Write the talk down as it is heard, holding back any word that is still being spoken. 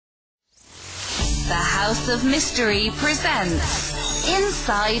House of Mystery presents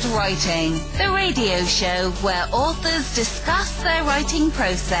Inside Writing, the radio show where authors discuss their writing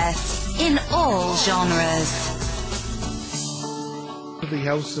process in all genres. The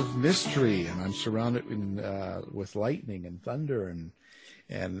House of Mystery, and I'm surrounded with lightning and thunder,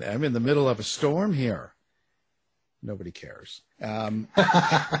 and I'm in the middle of a storm here. Nobody cares. And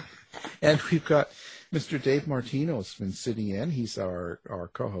we've got Mr. Dave Martino's been sitting in. He's our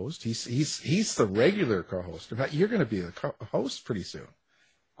co-host. He's the regular co-host. In fact, you're going to be the co-host pretty soon.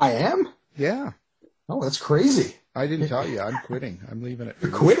 I am? Yeah. Oh, that's crazy. I didn't tell you. I'm quitting. I'm leaving it.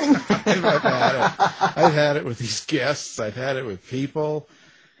 You're quitting? I've had it with these guests. I've had it with people.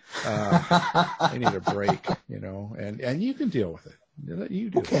 I need a break, and you can deal with it. You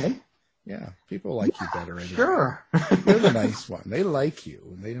do. Okay. Yeah, people like you better anyway. Sure. You're the nice one. They like you,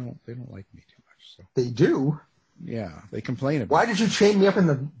 and they don't like me too much. So they do. Yeah, they complain about. Why did you chain me up in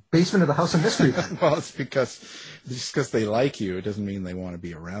the basement of the House of Mystery then? Well, it's because they like you. It doesn't mean they want to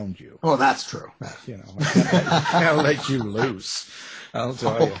be around you. Oh, that's true. I'll let you loose. I'll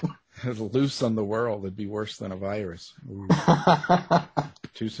tell you, loose on the world would be worse than a virus.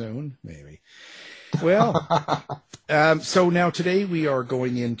 Too soon, maybe. Well, so now today we are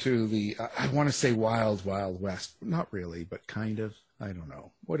going into the, I want to say wild, wild west. Not really, but kind of. I don't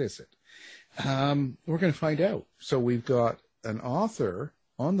know. What is it? We're going to find out. So we've got an author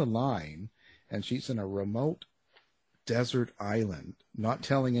on the line, and she's in a remote desert island, not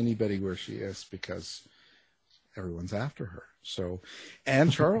telling anybody where she is because everyone's after her. So,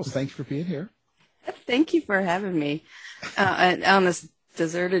 Anne Charles, thank you for being here. Thank you for having me on this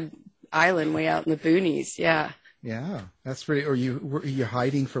deserted island way out in the boonies. Yeah. Yeah, that's pretty. Were you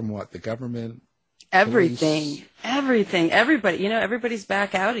hiding from what? The government? Everything. Everybody. Everybody's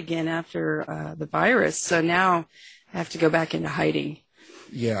back out again after the virus. So now I have to go back into hiding.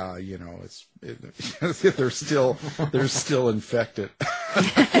 Yeah, they're still infected.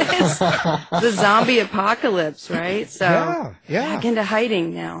 It's the zombie apocalypse, right? So yeah. Back into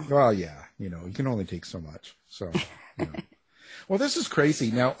hiding now. Well, yeah, you can only take so much. So, Well, this is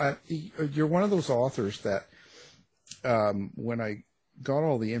crazy. Now, you're one of those authors that when I got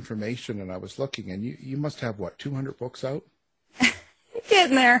all the information and I was looking, and you must have, 200 books out?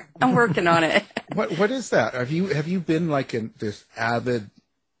 Getting there. I'm working on it. What is that? Have you been like this avid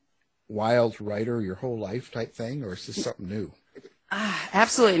wild writer your whole life type thing, or is this something new?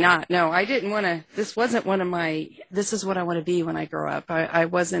 Absolutely not. No, I didn't want to. This wasn't one of my. This is what I want to be when I grow up. I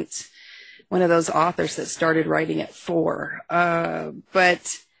wasn't one of those authors that started writing at 4.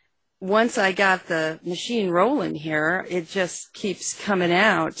 But once I got the machine rolling here, it just keeps coming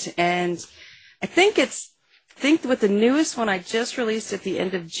out. And I think with the newest one I just released at the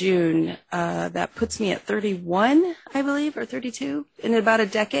end of June, that puts me at 31, I believe, or 32 in about a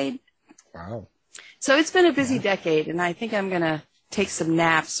decade. Wow. So it's been a busy decade, and I think I'm going to take some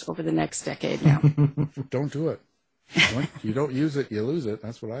naps over the next decade now. Don't do it. You don't use it, you lose it.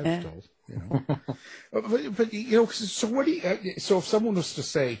 That's what I was told. But so what do you? So if someone was to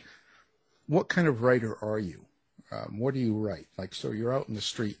say, "What kind of writer are you? What do you write?" Like, so you're out in the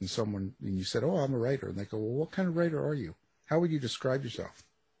street and you said, "Oh, I'm a writer," and they go, "Well, what kind of writer are you? How would you describe yourself?"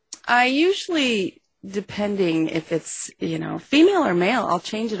 I usually, depending if it's female or male, I'll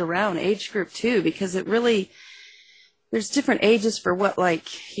change it around age group too, because it really. There's different ages for what,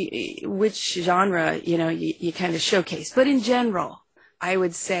 which genre, you kind of showcase. But in general, I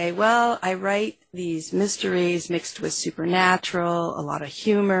would say, well, I write these mysteries mixed with supernatural, a lot of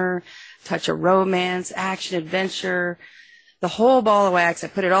humor, touch of romance, action, adventure, the whole ball of wax. I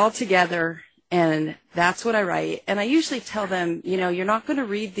put it all together, and that's what I write. And I usually tell them, you're not going to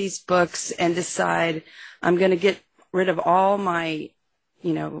read these books and decide I'm going to get rid of all my,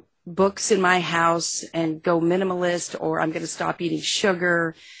 books in my house and go minimalist, or I'm going to stop eating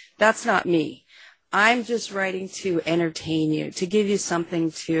sugar. That's not me. I'm just writing to entertain you, to give you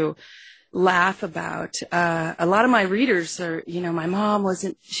something to laugh about. A lot of my readers are, my mom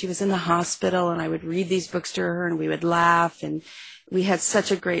she was in the hospital, and I would read these books to her and we would laugh, and we had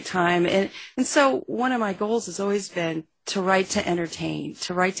such a great time. And so one of my goals has always been to write to entertain,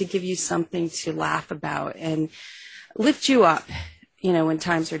 to write to give you something to laugh about and lift you up. When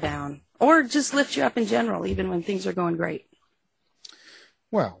times are down, or just lift you up in general, even when things are going great.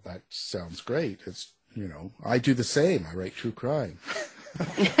 Well, that sounds great. It's, I do the same. I write true crime.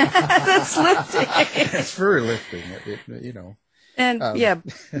 That's lifting. It's very lifting. And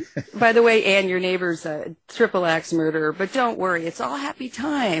by the way, Ann, your neighbor's a triple axe murderer, but don't worry, it's all happy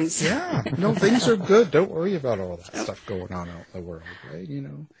times. Yeah, no, things are good. Don't worry about all that stuff going on out in the world, right?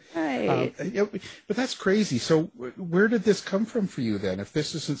 Right. But that's crazy. So where did this come from for you then? If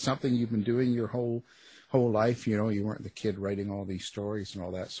this isn't something you've been doing your whole life, you weren't the kid writing all these stories and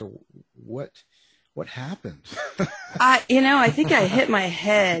all that. So what happened? I think I hit my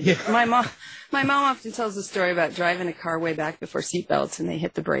head. Yeah. My mom often tells the story about driving a car way back before seatbelts, and they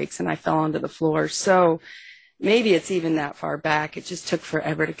hit the brakes, and I fell onto the floor. So maybe it's even that far back. It just took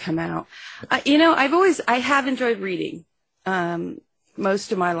forever to come out. I have enjoyed reading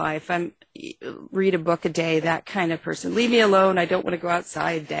most of my life. Read a book a day, that kind of person. Leave me alone. I don't want to go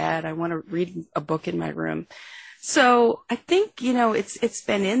outside, Dad. I want to read a book in my room. So I think, it's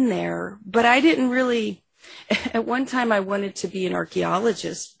been in there, but I didn't really, at one time I wanted to be an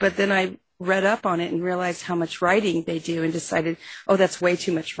archaeologist, but then I read up on it and realized how much writing they do and decided, oh, that's way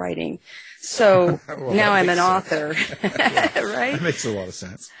too much writing. So now I'm an author, right? That makes a lot of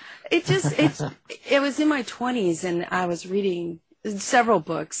sense. It was in my 20s and I was reading several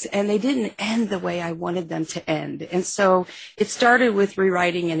books and they didn't end the way I wanted them to end. And so it started with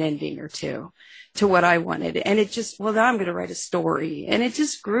rewriting an ending or two to what I wanted. And it just, now I'm going to write a story. And it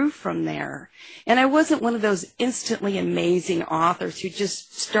just grew from there. And I wasn't one of those instantly amazing authors who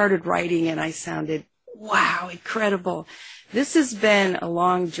just started writing and I sounded, wow, incredible. This has been a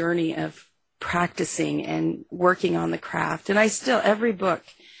long journey of practicing and working on the craft. And every book,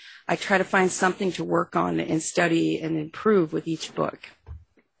 I try to find something to work on and study and improve with each book.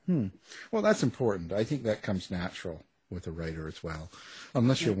 Well, that's important. I think that comes natural with a writer as well,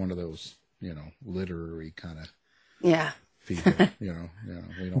 unless you're one of those, literary kind of people.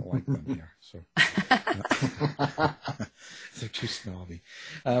 We don't like them here, so they're too snobby.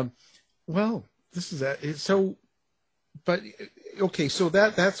 This is that. So, but okay, so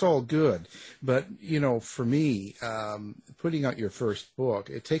that's all good. But for me, putting out your first book,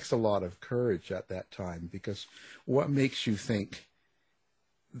 it takes a lot of courage at that time, because what makes you think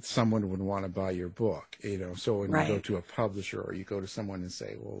someone would want to buy your book? So when you go to a publisher or you go to someone and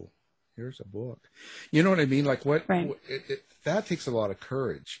say, well, here's a book, you know what I mean? Like that takes a lot of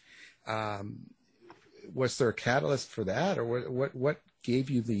courage. Was there a catalyst for that, or what gave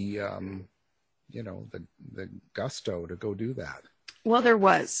you the the gusto to go do that? Well, there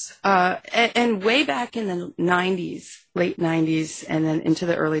was, and way back in the 90s, late 90s, and then into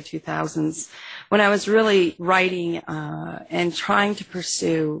the early 2000s, when I was really writing and trying to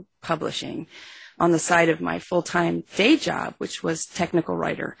pursue publishing on the side of my full-time day job, which was technical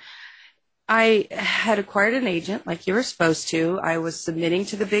writer. I had acquired an agent like you were supposed to. I was submitting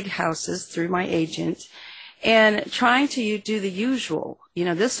to the big houses through my agent and trying to do the usual.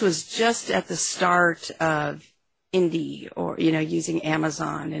 This was just at the start of indie or, using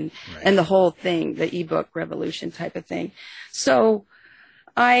Amazon and the whole thing, the ebook revolution type of thing. So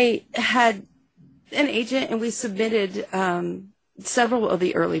I had an agent and we submitted several of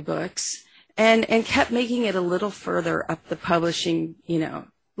the early books and kept making it a little further up the publishing,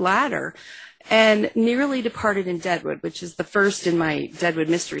 ladder, and nearly departed in Deadwood, which is the first in my Deadwood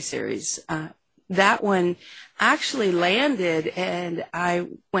mystery series. That one actually landed, and I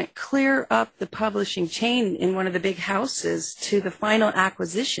went clear up the publishing chain in one of the big houses to the final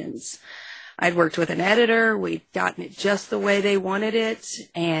acquisitions. I'd worked with an editor. We'd gotten it just the way they wanted it,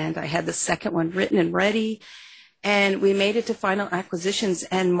 and I had the second one written and ready. And we made it to final acquisitions,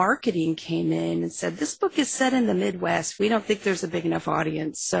 and marketing came in and said, this book is set in the Midwest. We don't think there's a big enough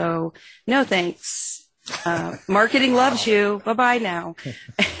audience, so no thanks. Marketing loves you. Bye-bye now.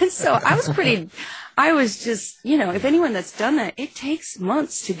 And so I was just, if anyone that's done that, it takes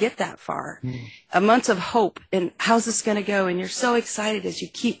months to get that far. Months of hope and how's this going to go? And you're so excited as you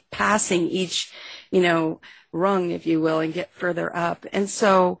keep passing each, rung, if you will, and get further up. And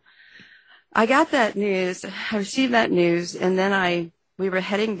so I got that news, I received that news, and then we were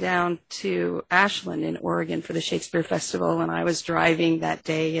heading down to Ashland in Oregon for the Shakespeare Festival, and I was driving that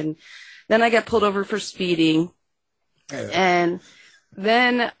day, and then I got pulled over for speeding, and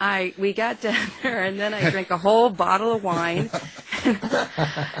then we got down there, and then I drank a whole bottle of wine,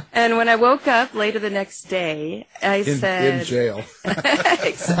 and when I woke up later the next day, I said... In jail.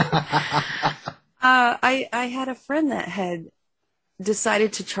 I had a friend that had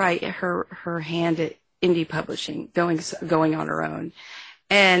decided to try her hand at indie publishing, going on her own.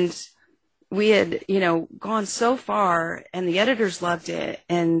 And we had, gone so far, and the editors loved it.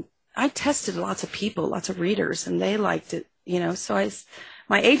 And I tested lots of people, lots of readers, and they liked it, So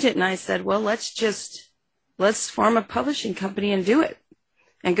my agent and I said, well, let's form a publishing company and do it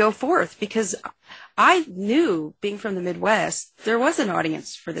and go forth, because I knew, being from the Midwest, there was an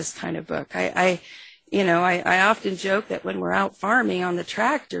audience for this kind of book. I often joke that when we're out farming on the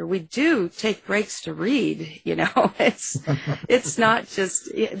tractor, we do take breaks to read. It's not just,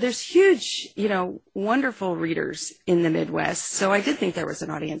 there's huge, wonderful readers in the Midwest. So I did think there was an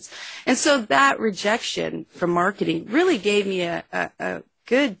audience. And so that rejection from marketing really gave me a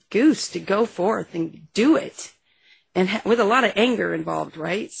good goose to go forth and do it. And with a lot of anger involved,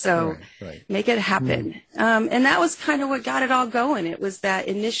 right? So right. Make it happen. And that was kind of what got it all going. It was that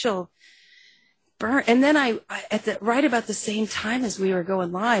initial burn. And then right about the same time as we were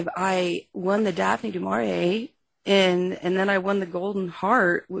going live, I won the Daphne du Maurier, and then I won the Golden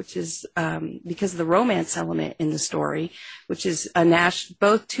Heart, which is because of the romance element in the story, which is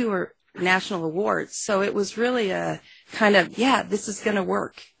both two are national awards. So it was really a kind of, this is going to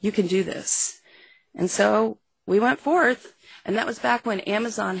work. You can do this. And so we went forth, and that was back when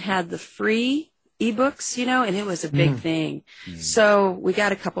Amazon had the free ebooks, and it was a big thing. So we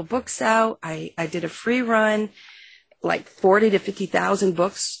got a couple books out. I did a free run, like 40 to 50,000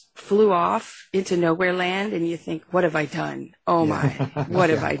 books flew off into nowhere land, and you think, what have I done? Oh my, what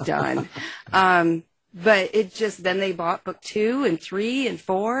have I done? But it just, then they bought book 2 and 3 and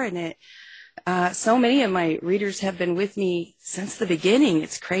 4, and so many of my readers have been with me since the beginning.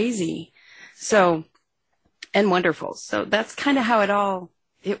 It's crazy. So, and wonderful. So that's kind of how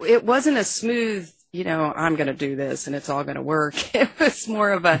it wasn't a smooth, I'm going to do this and it's all going to work. It was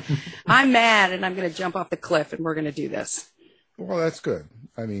more of I'm mad and I'm going to jump off the cliff and we're going to do this. Well, that's good.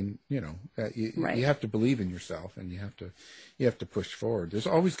 I mean, you have to believe in yourself, and you have to push forward.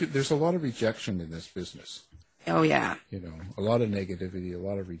 There's a lot of rejection in this business. Oh yeah. A lot of negativity, a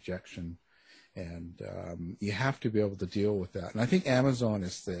lot of rejection, and you have to be able to deal with that. And I think Amazon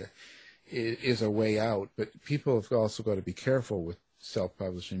is a way out, but people have also got to be careful with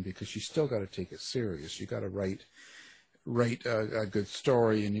self-publishing, because you still got to take it serious. You got to write a good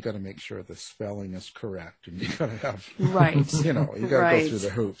story, and you got to make sure the spelling is correct, and you got to have you got to go through the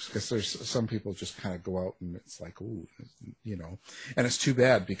hoops, because there's some people just kind of go out and it's like, ooh, and it's too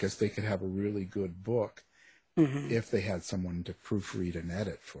bad, because they could have a really good book if they had someone to proofread and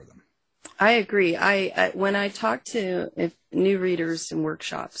edit for them. I agree. When I talk to new readers in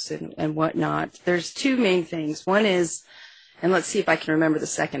workshops and whatnot, there's two main things. One is, and let's see if I can remember the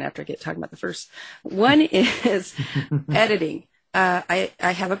second after I get talking about the first. One is editing. I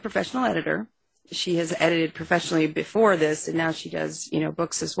have a professional editor. She has edited professionally before this, and now she does,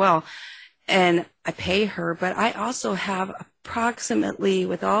 books as well. And I pay her, but I also have approximately,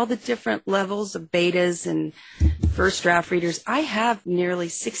 with all the different levels of betas and first draft readers, I have nearly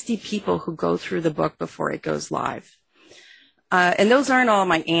 60 people who go through the book before it goes live. And those aren't all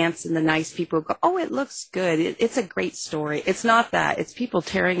my aunts and the nice people who go, oh, it looks good. It's a great story. It's not that. It's people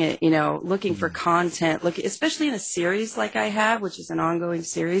tearing it, looking for content, especially in a series like I have, which is an ongoing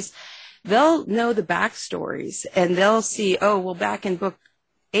series. They'll know the backstories, and they'll see, oh, well, back in book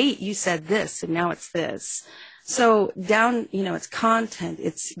 8, you said this, and now it's this. So down, it's content,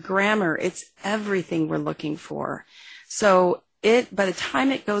 it's grammar, it's everything we're looking for. So by the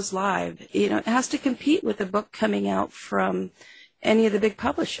time it goes live, it has to compete with a book coming out from any of the big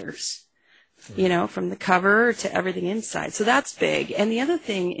publishers, from the cover to everything inside. So that's big. And the other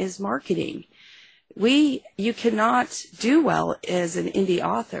thing is marketing. You cannot do well as an indie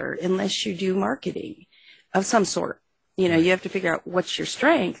author unless you do marketing of some sort. You have to figure out what's your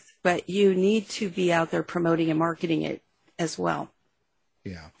strength, but you need to be out there promoting and marketing it as well.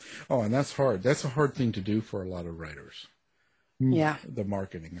 Yeah. Oh, and that's hard. That's a hard thing to do for a lot of writers. Yeah. The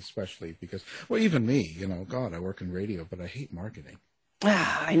marketing, especially because, well, even me, God, I work in radio, but I hate marketing.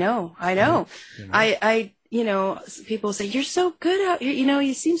 I know. People say, you're so good out here.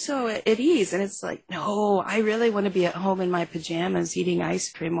 You seem so at ease. And it's like, no, I really want to be at home in my pajamas, eating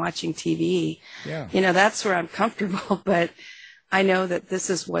ice cream, watching TV. Yeah. That's where I'm comfortable. But I know that this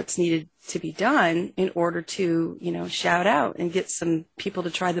is what's needed to be done in order to, shout out and get some people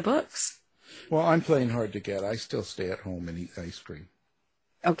to try the books. Well, I'm playing hard to get. I still stay at home and eat ice cream.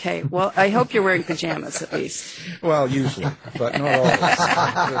 Okay. Well, I hope you're wearing pajamas at least. Well, usually, but not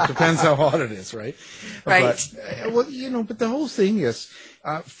always. It depends how hot it is, right? Right. But the whole thing is,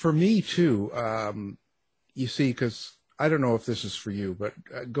 for me too, you see, because I don't know if this is for you, but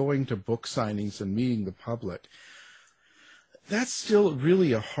going to book signings and meeting the public, that's still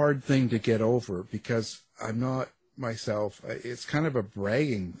really a hard thing to get over, because I'm not myself. It's kind of a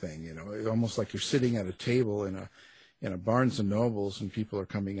bragging thing, It's almost like you're sitting at a table in a Barnes and Nobles, and people are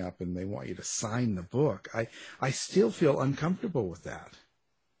coming up and they want you to sign the book. I still feel uncomfortable with that.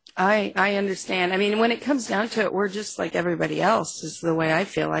 I understand. I mean, when it comes down to it, we're just like everybody else, is the way I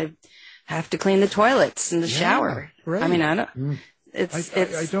feel. have to clean the toilets in the shower. Right. I mean, I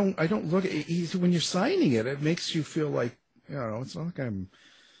don't. I don't look at it. When you're signing it, it makes you feel like, it's not like I'm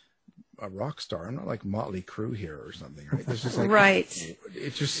a rock star. I'm not like Motley Crue here or something, right? It's just like, right.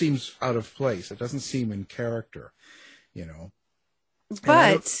 It just seems out of place. It doesn't seem in character,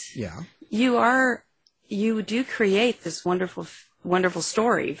 But yeah, you do create this wonderful, wonderful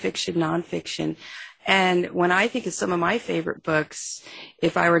story, fiction, nonfiction. And when I think of some of my favorite books,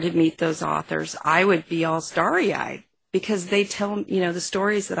 if I were to meet those authors, I would be all starry-eyed because they tell, the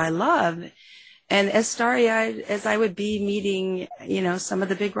stories that I love. And as starry-eyed as I would be meeting, some of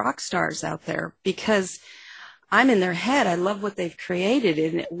the big rock stars out there, because I'm in their head. I love what they've created.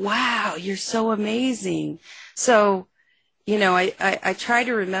 And wow, you're so amazing. So, I try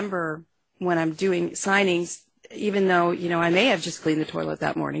to remember when I'm doing signings, even though, I may have just cleaned the toilet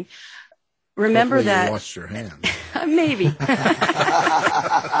that morning. Remember hopefully that. You washed your hands. Maybe.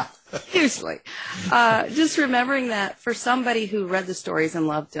 Usually. Just remembering that for somebody who read the stories and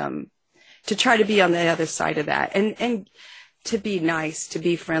loved them, to try to be on the other side of that and to be nice, to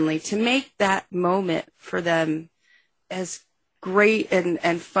be friendly, to make that moment for them as great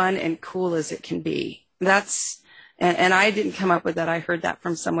and fun and cool as it can be. And I didn't come up with that. I heard that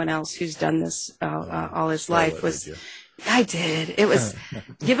from someone else who's done this all his life. I did. It was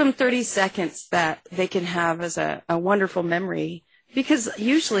give them 30 seconds that they can have as a wonderful memory. Because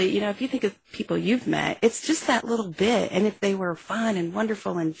usually, if you think of people you've met, it's just that little bit. And if they were fun and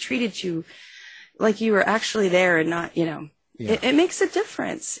wonderful and treated you like you were actually there and not, it makes a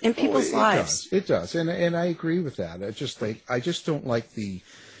difference in people's lives. It does. And I agree with that. I just don't like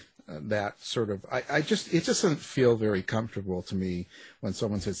that sort of, it just doesn't feel very comfortable to me when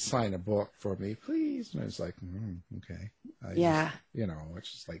someone says, sign a book for me, please. And I was like, okay.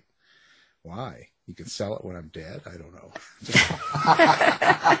 It's just like, why? You can sell it when I'm dead? I don't know.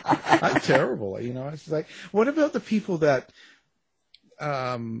 I'm terrible. It's like, what about the people that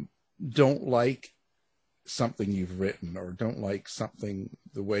don't like something you've written or don't like something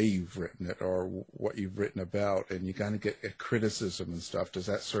the way you've written it or what you've written about, and you kind of get a criticism and stuff? Does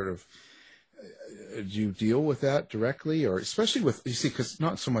that sort of, do you deal with that directly, or especially with, you see, because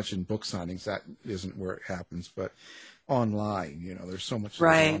not so much in book signings, that isn't where it happens, but online, there's so much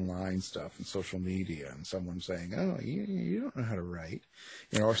online stuff and social media, and someone saying, "Oh, you don't know how to write,"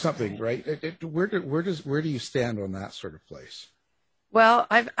 or something, right? Where do you stand on that sort of place? Well,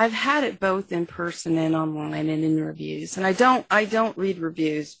 I've had it both in person and online and in reviews, and I don't read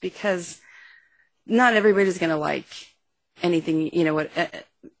reviews because not everybody's going to like anything.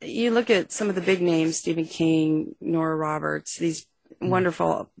 You look at some of the big names, Stephen King, Nora Roberts, these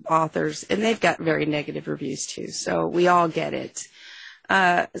wonderful authors, and they've got very negative reviews too. So we all get it.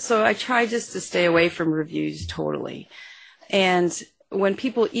 So I try just to stay away from reviews totally. And when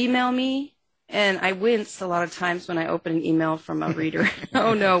people email me, and I wince a lot of times when I open an email from a reader.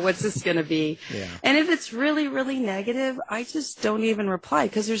 Oh no, what's this going to be? Yeah. And if it's really, really negative, I just don't even reply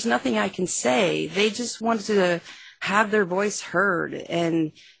because there's nothing I can say. They just want to have their voice heard.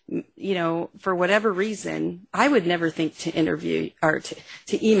 And, for whatever reason, I would never think to interview or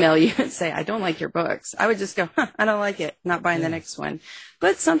to email you and say, I don't like your books. I would just go, I don't like it. Not buying the next one.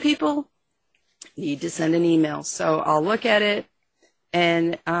 But some people need to send an email. So I'll look at it.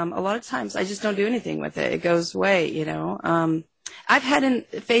 And a lot of times I just don't do anything with it. It goes away, I've had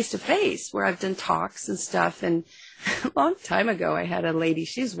face-to-face where I've done talks and stuff. And a long time ago, I had a lady,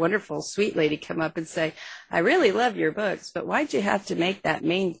 she's a wonderful, sweet lady, come up and say, I really love your books, but why'd you have to make that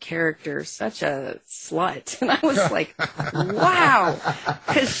main character such a slut? And I was like, wow,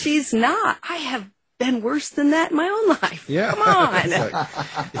 because she's not. I have been worse than that in my own life. Yeah. Come on. Like,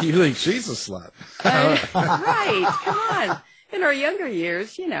 you think she's a slut. Right. Come on. In our younger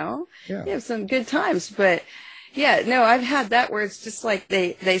years, you have some good times. But, yeah, no, I've had that where it's just like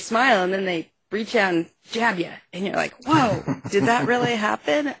they smile and then they reach out and jab you. And you're like, whoa, did that really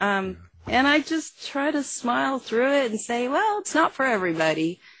happen? And I just try to smile through it and say, well, it's not for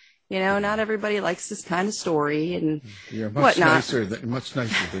everybody. Not everybody likes this kind of story and you're much nicer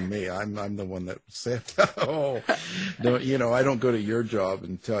than me. I'm the one that said, oh, no, I don't go to your job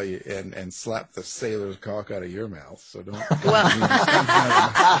and tell you and slap the sailor's cock out of your mouth. So don't. Well,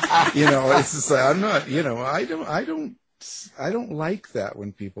 it's just like, I'm not. I don't like that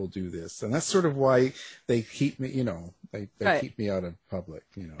when people do this, and that's sort of why they keep me. They keep me out of public.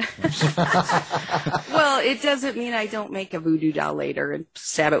 Well, it doesn't mean I don't make a voodoo doll later and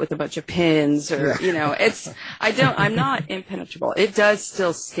stab it with a bunch of pins, or I'm not impenetrable. It does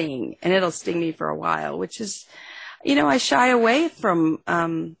still sting, and it'll sting me for a while, which is, I shy away from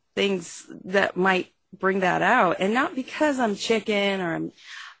things that might bring that out, and not because I'm chicken or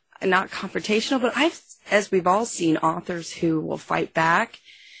not confrontational, but as we've all seen, authors who will fight back,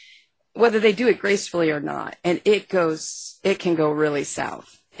 whether they do it gracefully or not, and it can go really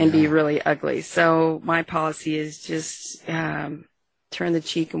south and be really ugly. So my policy is just turn the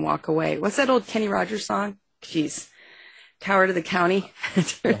cheek and walk away. What's that old Kenny Rogers song? Jeez. Coward of the County.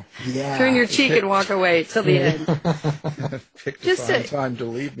 Turn your cheek and walk away till the end. Pick the fine time to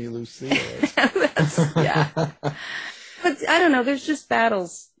leave me, Lucille. But I don't know. There's just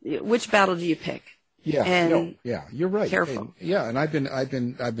battles. Which battle do you pick? You're right. Careful. And I've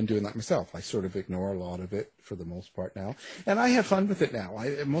been doing that myself. I sort of ignore a lot of it for the most part now, and I have fun with it now.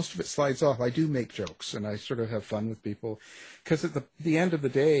 Most of it slides off. I do make jokes, and I sort of have fun with people, because at the end of the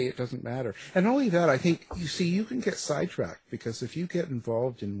day, it doesn't matter. And not only that, I think you can get sidetracked, because if you get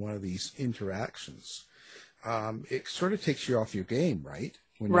involved in one of these interactions, it sort of takes you off your game, right?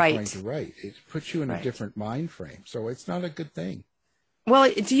 When you're trying to write, it puts you in a different mind frame. So it's not a good thing.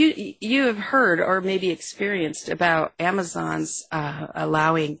 Well, do you have heard or maybe experienced about Amazon's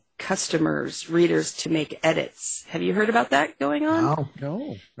allowing readers to make edits? Have you heard about that going on?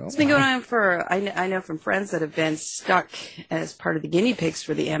 No. It's been going on for, I know from friends that have been stuck as part of the guinea pigs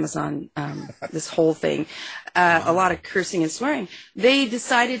for the Amazon, this whole thing, a lot of cursing and swearing. They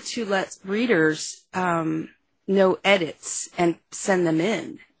decided to let readers know edits and send them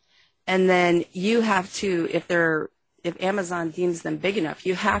in. And then you have to, if Amazon deems them big enough,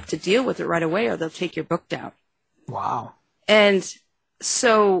 you have to deal with it right away or they'll take your book down. Wow. And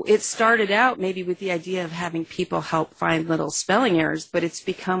so it started out maybe with the idea of having people help find little spelling errors, but it's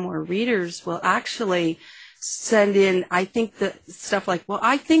become where readers will actually send in, I think, the stuff like, well,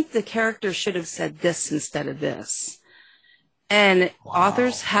 I think the character should have said this instead of this. And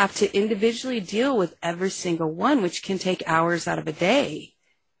authors have to individually deal with every single one, which can take hours out of a day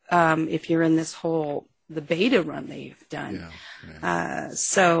if you're in the beta run they've done.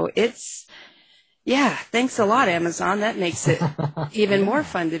 So it's, thanks a lot, Amazon. That makes it even more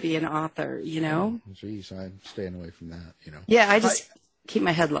fun to be an author, Geez, I'm staying away from that, Yeah, I just keep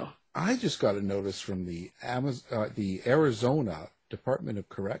my head low. I just got a notice from the Arizona Department of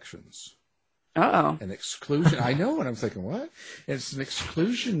Corrections. An exclusion. I know, and I'm thinking, what? It's an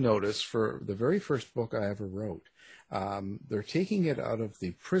exclusion notice for the very first book I ever wrote. They're taking it out of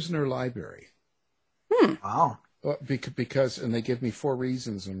the prisoner library. Wow. Because, and they give me 4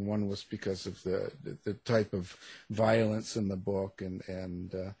 reasons, and one was because of the type of violence in the book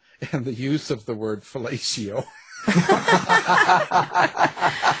and the use of the word fellatio.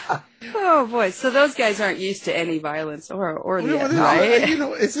 Oh boy! So those guys aren't used to any violence or right?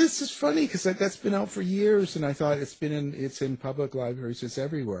 It's just funny because that's been out for years, and I thought it's in public libraries, it's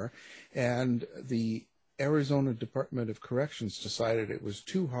everywhere, and the Arizona Department of Corrections decided it was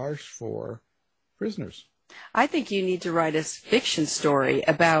too harsh for prisoners. I think you need to write a fiction story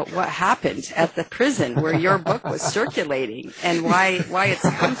about what happened at the prison where your book was circulating and why it's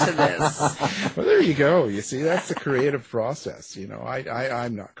come to this. Well, there you go. You see, that's the creative process.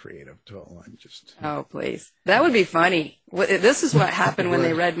 I'm not creative at all. I'm just... Oh, please. That would be funny. This is what happened when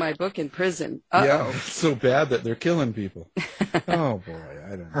they read my book in prison. Yeah, it's so bad that they're killing people. Oh, boy,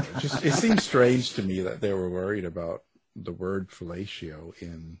 I don't know. It seems strange to me that they were worried about the word fellatio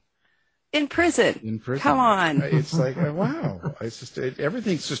in prison. Come on. It's like, wow. It's just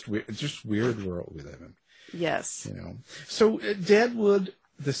everything's just weird. It's just weird world we live in. Yes. So Deadwood,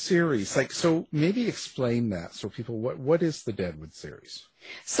 the series, so maybe explain that. So people, what is the Deadwood series?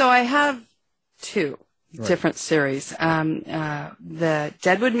 So I have 2 different series. The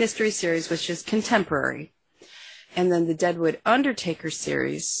Deadwood Mystery series, which is contemporary. And then the Deadwood Undertaker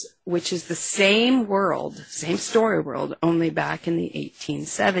series, which is the same story world, only back in the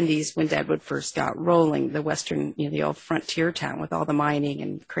 1870s when Deadwood first got rolling, the western, the old frontier town with all the mining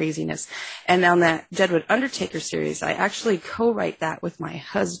and craziness. And on that Deadwood Undertaker series, I actually co-write that with my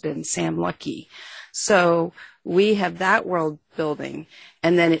husband, Sam Lucky. So we have that world building,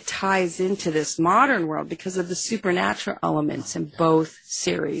 and then it ties into this modern world because of the supernatural elements in both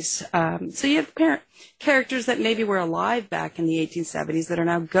series. So you have characters that maybe were alive back in the 1870s that are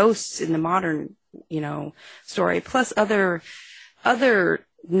now ghosts in the modern, story, plus other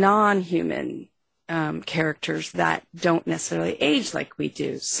non-human characters that don't necessarily age like we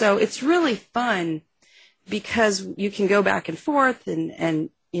do. So it's really fun because you can go back and forth and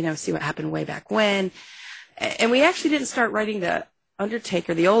see what happened way back when. And we actually didn't start writing the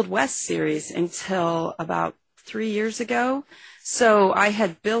Undertaker, the Old West series, until about 3 years ago. So I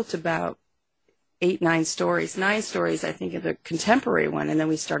had built about 9 stories, I think, of the contemporary one, and then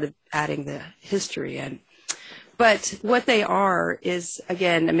we started adding the history in. But what they are is,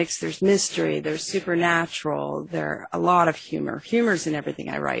 again, a mix. There's mystery, there's supernatural, there are a lot of humor. Humor's in everything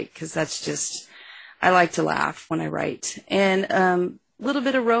I write, because that's just, I like to laugh when I write. And a little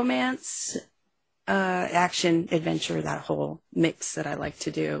bit of romance, action, adventure, that whole mix that I like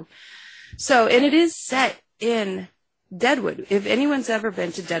to do. So, and it is set in Deadwood. If anyone's ever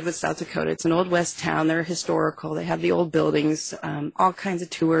been to Deadwood, South Dakota, it's an old west town. They're historical. They have the old buildings, all kinds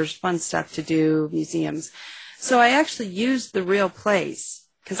of tours, fun stuff to do, museums. So I actually used the real place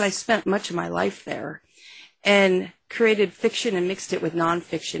because I spent much of my life there and created fiction and mixed it with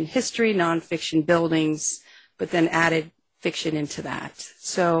nonfiction history, nonfiction buildings, but then added fiction into that.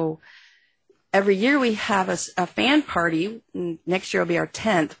 So every year we have a fan party. Next year will be our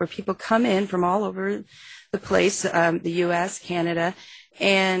 10th, where people come in from all over the place, the U.S., Canada,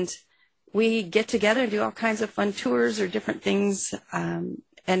 and we get together and do all kinds of fun tours or different things,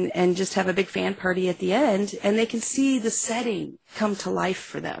 and just have a big fan party at the end, and they can see the setting come to life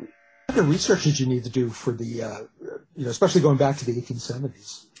for them. What kind of research did you need to do for the, especially going back to the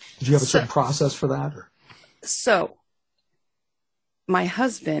 1870s? Did you have a certain process for that? Or? So, my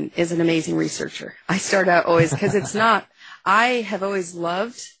husband is an amazing researcher. I start out always, because it's not, I have always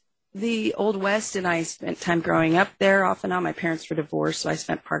loved the Old West, and I spent time growing up there off and on. My parents were divorced, so I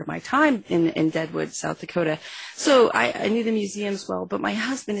spent part of my time in Deadwood, South Dakota. So I knew the museums well, but my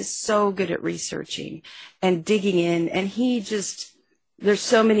husband is so good at researching and digging in, and there's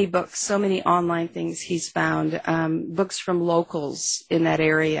so many books, so many online things he's found, books from locals in that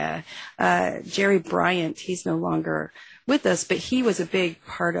area. Jerry Bryant, he's no longer with us, but he was a big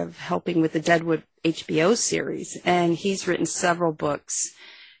part of helping with the Deadwood HBO series, and he's written several books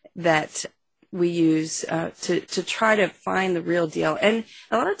that we use to try to find the real deal. And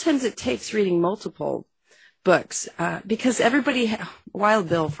a lot of times it takes reading multiple books because Wild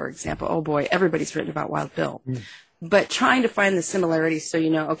Bill, for example, oh boy, everybody's written about Wild Bill. But trying to find the similarities so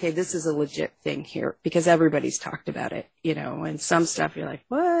okay, this is a legit thing here because everybody's talked about it, and some stuff you're like,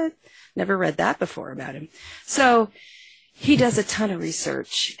 what? Never read that before about him. So he does a ton of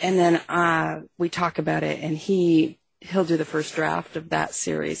research, and then we talk about it, and he'll do the first draft of that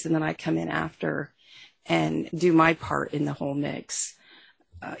series, and then I come in after and do my part in the whole mix,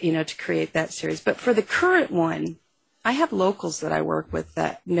 to create that series. But for the current one, I have locals that I work with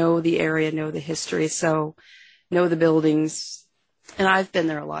that know the area, know the history, so know the buildings, and I've been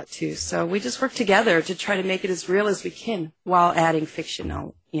there a lot too. So we just work together to try to make it as real as we can while adding fiction,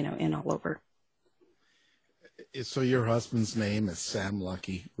 in all over. So your husband's name is Sam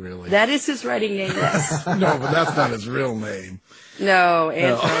Lucky, really? That is his writing name, yes. No, but that's not his real name. No,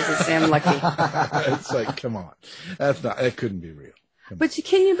 Ann Charles is Sam Lucky. It's like, come on. That couldn't be real. But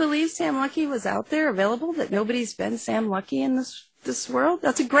can you believe Sam Lucky was out there available, that nobody's been Sam Lucky in this world?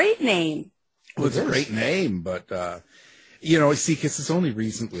 That's a great name. Well, it's a great name, but, see, because it's only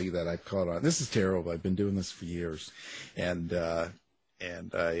recently that I've caught on. This is terrible. I've been doing this for years. And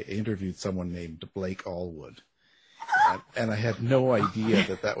I interviewed someone named Blake Allwood. And I had no idea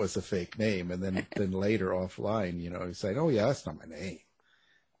that was a fake name. And then later offline, he said, oh, yeah, that's not my name.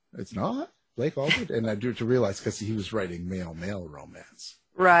 It's not? Blake Allwood? And I do to realize because he was writing male romance.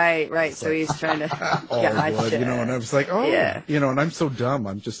 Right. So he's trying to Allwood, and I was like, oh, yeah. And I'm so dumb.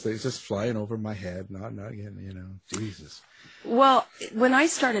 it's just flying over my head, not getting, Jesus. Well, when I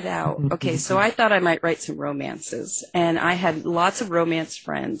started out, okay, so I thought I might write some romances, and I had lots of romance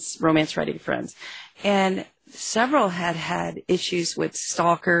writing friends, and several had issues with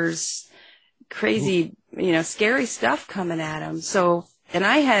stalkers, crazy, scary stuff coming at them. So, and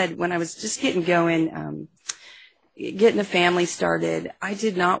I had, when I was just getting going, getting a family started, I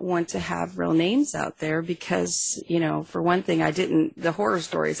did not want to have real names out there because, for one thing, the horror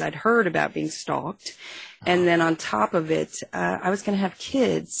stories I'd heard about being stalked. And then on top of it, I was going to have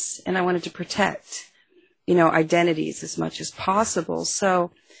kids, and I wanted to protect, identities as much as possible.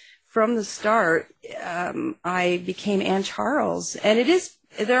 So from the start, I became Ann Charles, and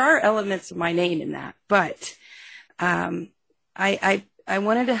there are elements of my name in that, but I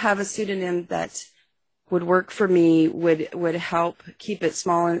wanted to have a pseudonym that would work for me, would help keep it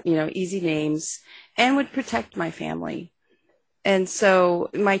small and, easy names, and would protect my family. And so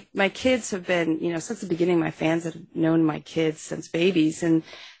my kids have been, since the beginning, my fans have known my kids since babies, and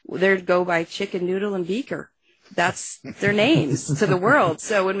they'd go by Chicken Noodle and Beaker. That's their names to the world.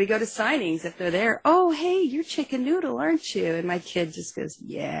 So when we go to signings, if they're there, oh, hey, you're Chicken Noodle, aren't you? And my kid just goes,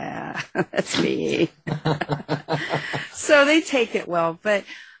 yeah, that's me. So they take it well. But,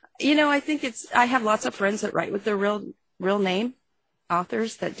 I think I have lots of friends that write with their real name,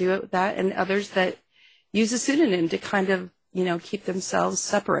 authors that do it with that, and others that use a pseudonym to kind of, keep themselves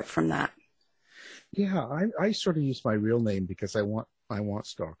separate from that. Yeah, I sort of use my real name because I want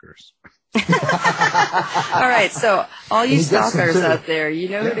stalkers. All right, so all you And he gets them, stalkers too. out there, you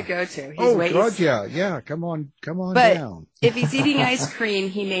know who to go to. God, yeah. Come on But down. if he's eating ice cream,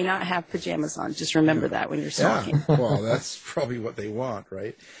 he may not have pajamas on. Just remember that when you're stalking. Yeah, well, that's probably what they want,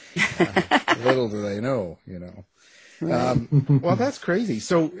 right? Little do they know, you know. Well, that's crazy.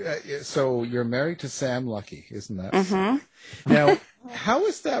 So you're married to Sam Lucky, isn't that? Mm-hmm. Now, how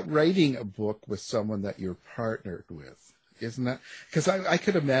is that writing a book with someone that you're partnered with? Isn't that? Because I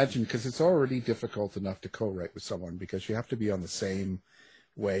could imagine, because it's already difficult enough to co-write with someone because you have to be on the same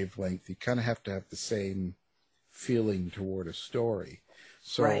wavelength. You kind of have to have the same feeling toward a story.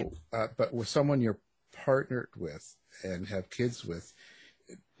 So, Right. But with someone you're partnered with and have kids with,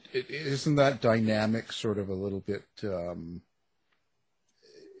 isn't that dynamic sort of a little bit? Isn't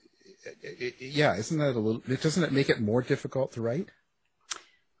that a little? Doesn't it make it more difficult to write?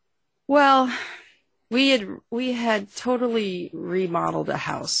 Well, we had totally remodeled a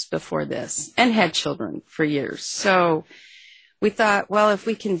house before this and had children for years. So we thought, well, if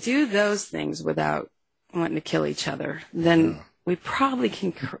we can do those things without wanting to kill each other, then we probably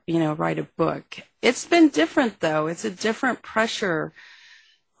can, write a book. It's been different, though. It's a different pressure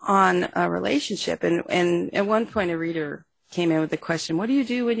on a relationship. And at one point, a reader came in with the question, what do you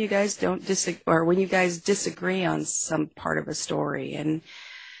do when you guys don't disagree, or when you guys disagree on some part of a story? And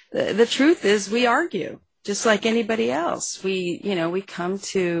the truth is we argue just like anybody else. We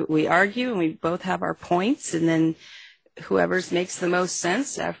argue and we both have our points, and then whoever's makes the most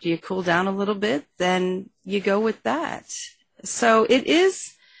sense after you cool down a little bit, then you go with that. So it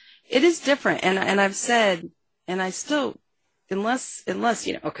is different. And I've said, and I still, unless,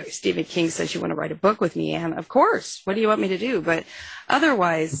 okay, Stephen King says you want to write a book with me, Anne, of course. What do you want me to do? But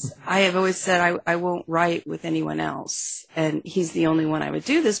otherwise, I have always said I won't write with anyone else. And he's the only one I would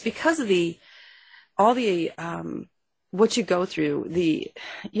do this because of all the what you go through, the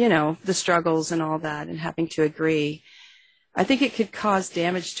struggles and all that, and having to agree. I think it could cause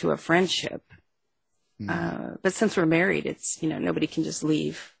damage to a friendship. But since we're married, it's, nobody can just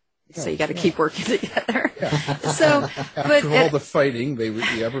leave. So you got to keep working together. Yeah. So, after all the fighting,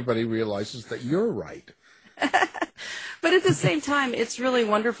 everybody realizes that you're right. But at the same time, it's really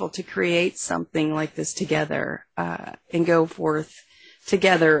wonderful to create something like this together and go forth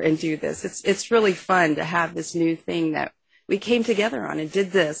together and do this. It's really fun to have this new thing that we came together on and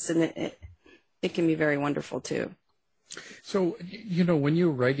did this, and it can be very wonderful too. So, when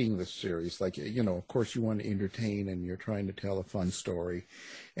you're writing this series, of course you want to entertain and you're trying to tell a fun story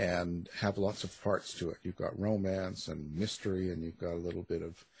and have lots of parts to it. You've got romance and mystery, and you've got a little bit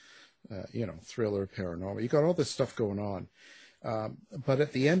of, thriller, paranormal. You've got all this stuff going on. But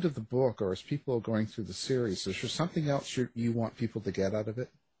at the end of the book, or as people are going through the series, is there something else you want people to get out of it?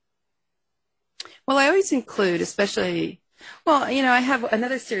 Well, I always include, especially... Well, I have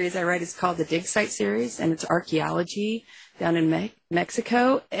another series I write. It's called the Dig Site series, and it's archaeology down in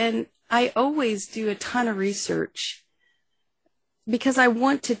Mexico. And I always do a ton of research because I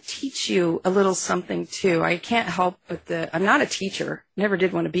want to teach you a little something too. I can't help but I'm not a teacher, never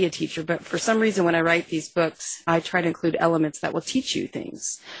did want to be a teacher, but for some reason when I write these books, I try to include elements that will teach you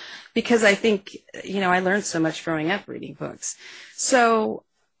things because I think, I learned so much growing up reading books. So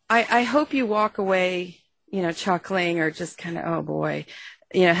I hope you walk away chuckling or just kind of, oh boy,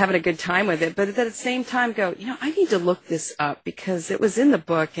 having a good time with it. But at the same time go, I need to look this up because it was in the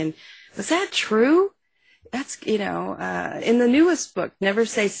book. And was that true? That's, in the newest book, Never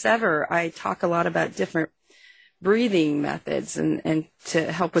Say Sever, I talk a lot about different breathing methods and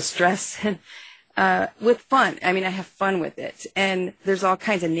to help with stress and with fun. I mean, I have fun with it. And there's all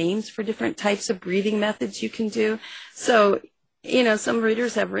kinds of names for different types of breathing methods you can do. So, some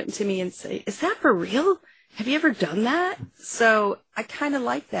readers have written to me and say, is that for real? Have you ever done that? So I kind of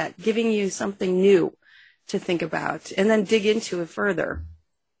like that, giving you something new to think about and then dig into it further.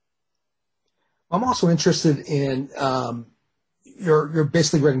 I'm also interested in you're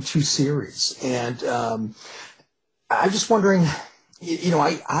basically writing two series, and I'm just wondering,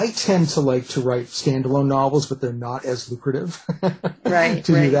 I tend to like to write standalone novels, but they're not as lucrative right,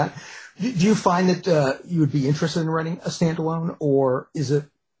 to do that. Do you find that you would be interested in writing a standalone, or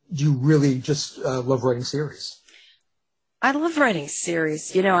do you really just love writing series? I love writing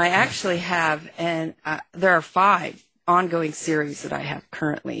series. I actually have, and there are 5 ongoing series that I have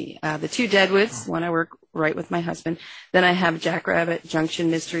currently. The 2 Deadwoods, one I write with my husband. Then I have Jackrabbit Junction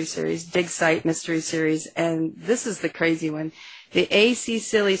Mystery Series, Dig Site Mystery Series, and this is the crazy one, the A.C.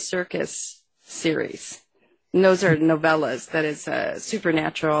 Silly Circus series. And those are novellas. That is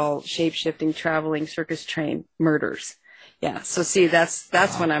supernatural, shape-shifting, traveling circus train murders. Yeah, so see, that's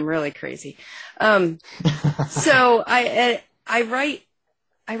when I'm really crazy. So I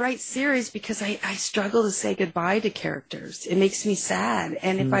write series because I struggle to say goodbye to characters. It makes me sad.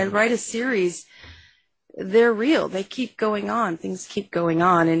 And if I write a series, they're real. They keep going on. Things keep going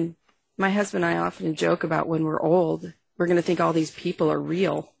on. And my husband and I often joke about when we're old, we're going to think all these people are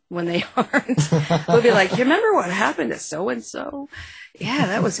real when they aren't. We'll be like, you remember what happened to so-and-so? Yeah,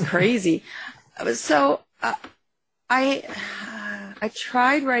 that was crazy. So I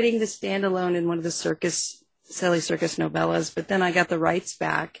tried writing the standalone in one of the Silly Circus novellas, but then I got the rights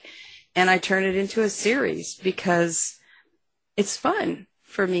back and I turned it into a series because it's fun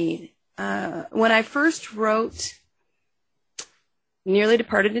for me. When I first wrote Nearly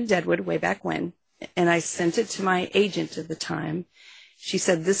Departed in Deadwood way back when, and I sent it to my agent at the time, she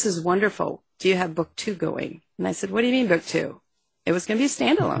said, "This is wonderful. Do you have book 2 going?" And I said, "What do you mean book 2? It was going to be a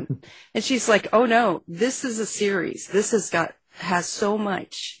standalone." And she's like, "Oh no, this is a series. This has so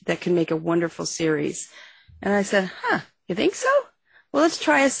much that can make a wonderful series." And I said, you think so? Well, let's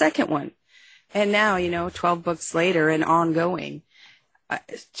try a second one. And now, 12 books later and ongoing,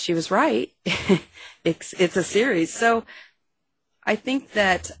 she was right. It's a series. So I think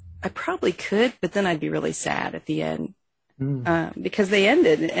that I probably could, but then I'd be really sad at the end because they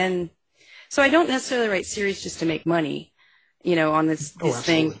ended. And so I don't necessarily write series just to make money, on this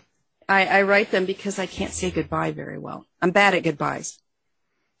thing. I write them because I can't say goodbye very well. I'm bad at goodbyes.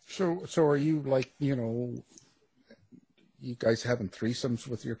 So are you like, you guys having threesomes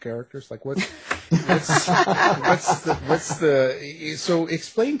with your characters? Like what's the, so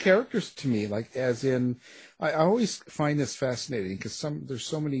explain characters to me, like as in, I always find this fascinating because there's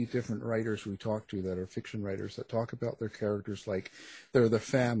so many different writers we talk to that are fiction writers that talk about their characters like they're the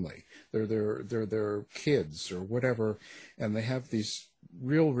family, they're their kids or whatever, and they have these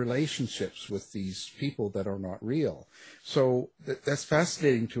real relationships with these people that are not real. So that's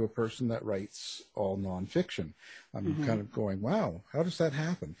fascinating to a person that writes all nonfiction. I'm kind of going, wow, how does that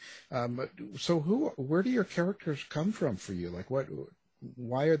happen? So where do your characters come from for you? Like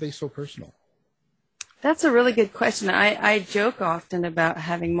why are they so personal? That's a really good question. I joke often about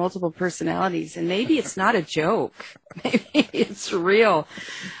having multiple personalities, and maybe it's not a joke. Maybe it's real.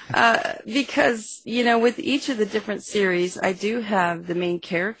 Because, with each of the different series, I do have the main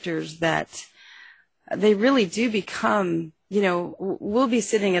characters that they really do become, we'll be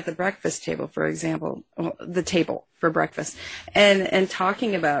sitting at the breakfast table, for example, the table for breakfast, and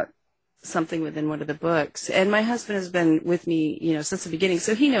talking about something within one of the books. And my husband has been with me, since the beginning,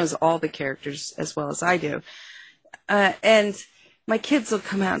 so he knows all the characters as well as I do. And my kids will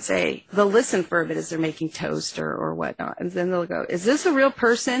come out and say, they'll listen for a bit as they're making toast or whatnot. And then they'll go, "Is this a real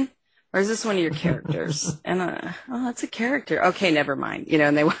person? Or is this one of your characters?" And, "Oh, that's a character. Okay, never mind."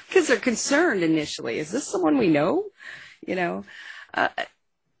 And they, because they're concerned initially. Is this someone we know?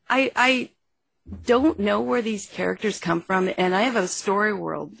 I don't know where these characters come from, and I have a story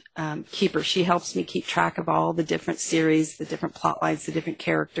world keeper. She helps me keep track of all the different series, the different plot lines, the different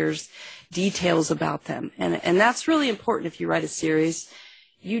characters, details about them, and that's really important if you write a series.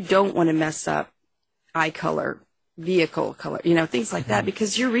 You don't want to mess up eye color, vehicle color, things like that,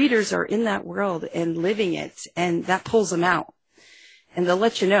 because your readers are in that world and living it, and that pulls them out, and they'll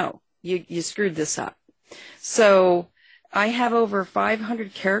let you know you screwed this up. So I have over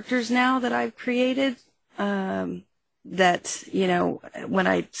 500 characters now that I've created, that, when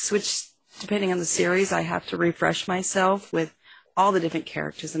I switch, depending on the series, I have to refresh myself with all the different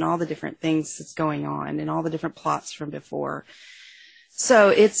characters and all the different things that's going on and all the different plots from before. So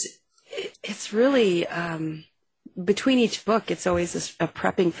it's really, between each book, it's always a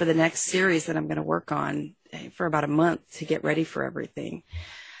prepping for the next series that I'm going to work on for about a month to get ready for everything.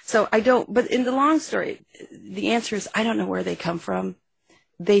 So but in the long story, the answer is I don't know where they come from.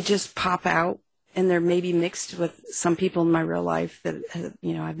 They just pop out, and they're maybe mixed with some people in my real life that,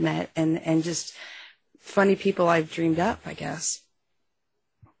 I've met, and just funny people I've dreamed up, I guess.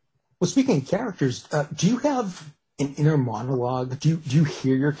 Well, speaking of characters, do you have an inner monologue? Do you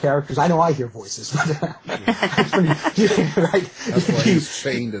hear your characters? I know I hear voices. But, right? That's why he's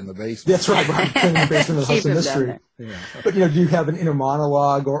chained in the basement. That's right. Chained in the basement of the House of Mystery. Yeah. But do you have an inner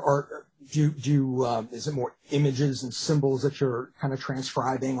monologue, or do you is it more images and symbols that you're kind of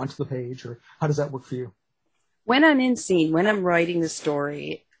transcribing onto the page, or how does that work for you? When I'm in scene, when I'm writing the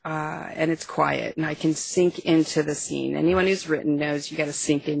story, and it's quiet, and I can sink into the scene. Anyone who's written knows you got to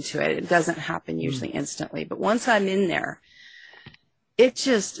sink into it. It doesn't happen usually instantly, but once I'm in there,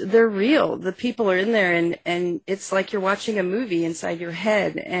 they're real. The people are in there, and it's like you're watching a movie inside your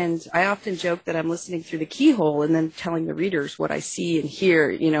head. And I often joke that I'm listening through the keyhole and then telling the readers what I see and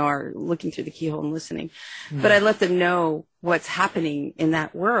hear, or looking through the keyhole and listening. But I let them know what's happening in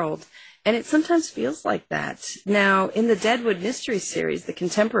that world. And it sometimes feels like that. Now, in the Deadwood mystery series, the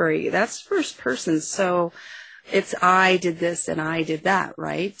contemporary, that's first person. So it's I did this and I did that,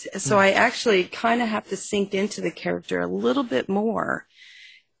 right? So I actually kind of have to sink into the character a little bit more.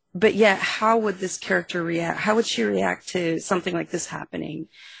 But yet, how would this character react? How would she react to something like this happening?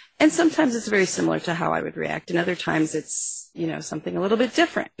 And sometimes it's very similar to how I would react. And other times it's, something a little bit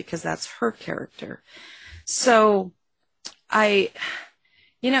different because that's her character. So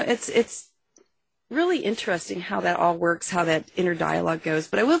it's really interesting how that all works, how that inner dialogue goes.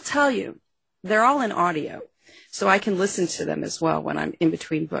 But I will tell you, they're all in audio. So I can listen to them as well when I'm in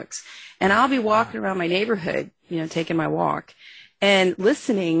between books. And I'll be walking around my neighborhood, taking my walk and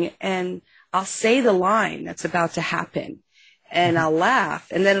listening, and I'll say the line that's about to happen. And I'll laugh,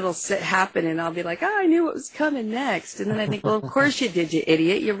 and then it'll happen, and I'll be like, I knew what was coming next. And then I think, well, of course you did, you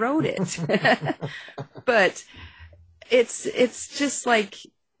idiot. You wrote it. But it's just like,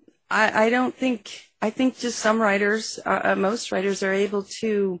 I think just some writers, most writers are able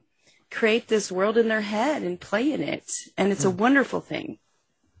to create this world in their head and play in it. And it's a wonderful thing.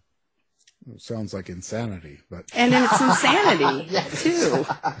 It sounds like insanity, but and it's insanity too.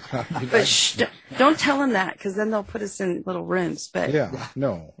 But don't tell them that, because then they'll put us in little rooms. But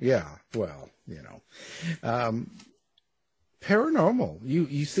well, paranormal.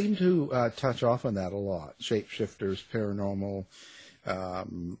 You seem to touch off on that a lot. Shapeshifters, paranormal,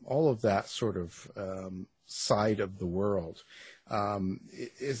 all of that sort of side of the world.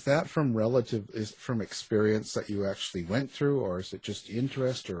 Is that from experience that you actually went through, or is it just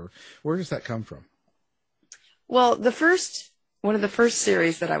interest, or where does that come from? Well, one of the first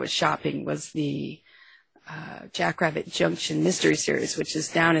series that I was shopping was the Jackrabbit Junction Mystery Series, which is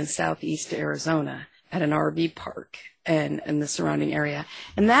down in southeast Arizona at an RV park and in the surrounding area.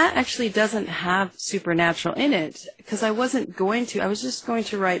 And that actually doesn't have supernatural in it, because I was just going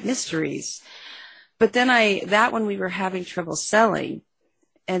to write mysteries. But then that one we were having trouble selling.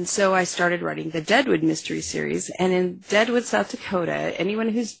 And so I started writing the Deadwood mystery series. And in Deadwood, South Dakota, anyone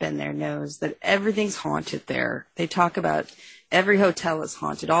who's been there knows that everything's haunted there. They talk about every hotel is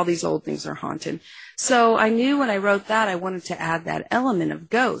haunted. All these old things are haunted. So I knew when I wrote that, I wanted to add that element of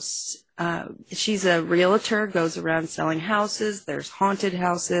ghosts. She's a realtor, goes around selling houses. There's haunted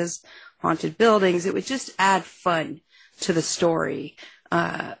houses, haunted buildings. It would just add fun to the story.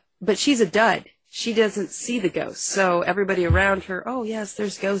 But she's a dud. She doesn't see the ghosts. So everybody around her, oh, yes,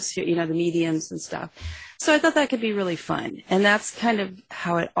 there's ghosts here, the mediums and stuff. So I thought that could be really fun. And that's kind of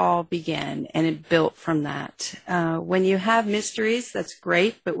how it all began, and it built from that. When you have mysteries, that's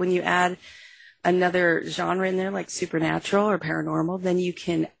great. But when you add another genre in there, like supernatural or paranormal, then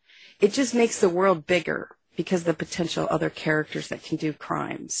it just makes the world bigger, because the potential other characters that can do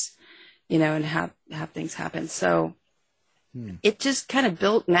crimes, and have things happen. So it just kind of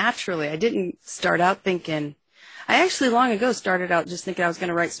built naturally. I didn't start out thinking, I actually long ago started out just thinking I was going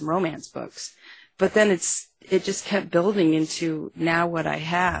to write some romance books, but then it just kept building into now what I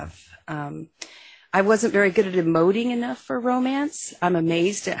have. I wasn't very good at emoting enough for romance. I'm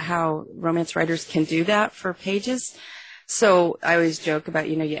amazed at how romance writers can do that for pages. So I always joke about,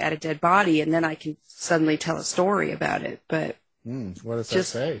 you add a dead body and then I can suddenly tell a story about it. But what does that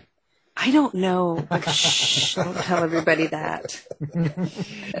say? I don't know. But shh, don't tell everybody that.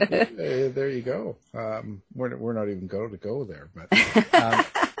 There you go. We're not even going to go there. But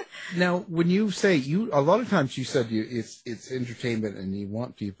now, when you say a lot of times you said it's entertainment and you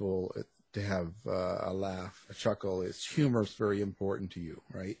want people to have a laugh, a chuckle. Humor is very important to you,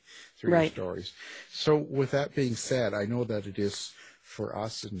 right? Through your stories. So with that being said, I know that it is for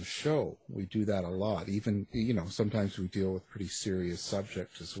us in the show. We do that a lot. Even, sometimes we deal with pretty serious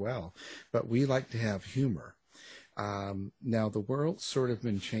subjects as well. But we like to have humor. Now, the world's sort of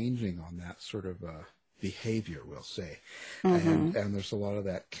been changing on that sort of behavior, we'll say. And there's a lot of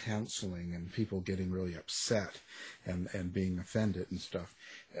that counseling and people getting really upset and being offended and stuff.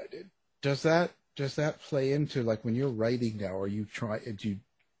 Does that play into, like, when you're writing now, do you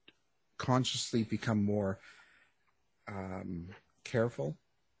consciously become more careful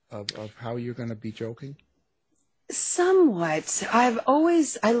of how you're going to be joking? Somewhat.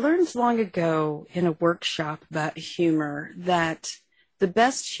 I learned long ago in a workshop about humor that the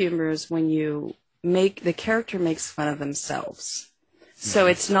best humor is when the character makes fun of themselves. So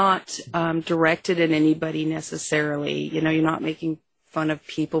it's not directed at anybody necessarily. You're not making fun of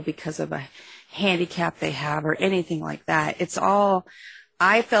people because of a handicap they have or anything like that. It's all,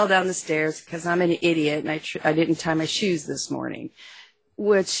 I fell down the stairs because I'm an idiot and I didn't tie my shoes this morning,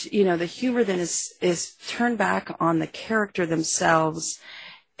 which, you know, the humor then is turned back on the character themselves.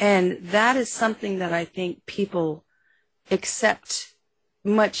 And that is something that I think people accept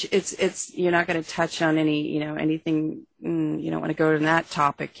much. It's, you're not going to touch on any, you know, anything, you don't want to go to that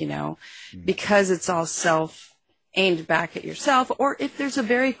topic, you know, because it's all aimed back at yourself. Or if there's a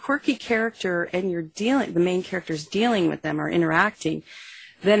very quirky character and the main character's dealing with them or interacting,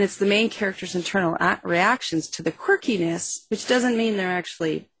 then it's the main character's internal reactions to the quirkiness, which doesn't mean they're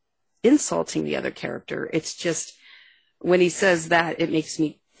actually insulting the other character. It's just when he says that, it makes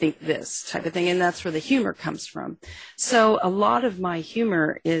me think this type of thing. And that's where the humor comes from. So a lot of my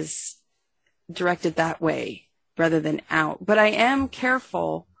humor is directed that way rather than out. But I am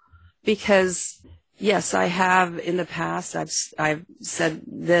careful because, yes, I have in the past, I've said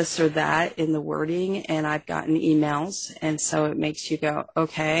this or that in the wording, and I've gotten emails, and so it makes you go,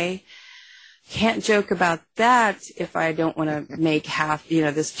 okay, can't joke about that if I don't want to make half, you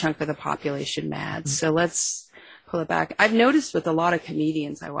know, this chunk of the population mad. So let's pull it back. I've noticed with a lot of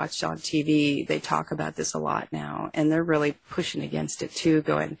comedians I watched on TV, they talk about this a lot now, and they're really pushing against it too,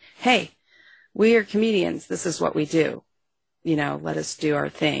 going, hey, we are comedians. This is what we do. You know, let us do our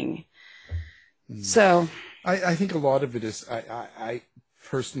thing. So I think a lot of it is, I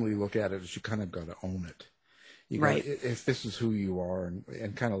personally look at it as you kind of got to own it. Right. If this is who you are,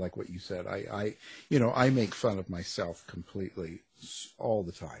 and kind of like what you said, I make fun of myself completely all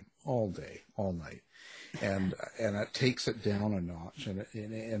the time, all day, all night. And it takes it down a notch.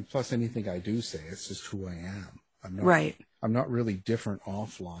 And plus anything I do say, it's just who I am. I'm not really different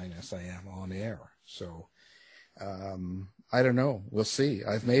offline as I am on air. So, I don't know. We'll see.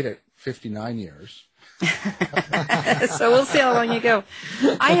 I've made it 59 years. So we'll see how long you go.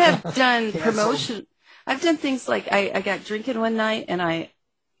 I have done promotion. I've done things like I got drinking one night, and I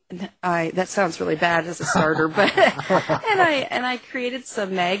that sounds really bad as a starter, but and I created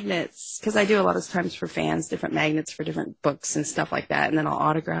some magnets because I do a lot of times for fans, different magnets for different books and stuff like that, and then I'll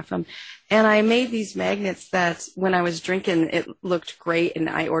autograph them. And I made these magnets that when I was drinking, it looked great, and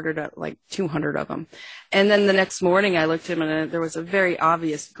I ordered like 200 of them. And then the next morning, I looked at them, and there was a very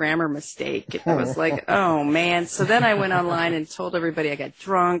obvious grammar mistake. It was like, oh man! So then I went online and told everybody I got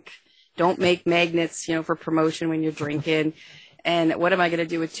drunk. Don't make magnets, you know, for promotion when you're drinking. And what am I going to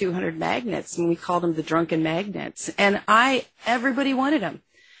do with 200 magnets? And we called them the drunken magnets. And everybody wanted them.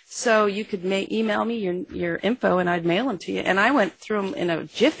 So you could email me your info, and I'd mail them to you. And I went through them in a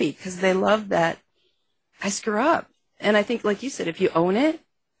jiffy because they love that I screw up. And I think, like you said, if you own it,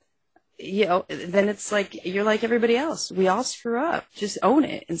 you know, then it's like you're like everybody else. We all screw up. Just own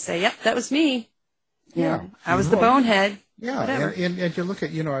it and say, yep, that was me. You know, I was the bonehead. Yeah, and you look at,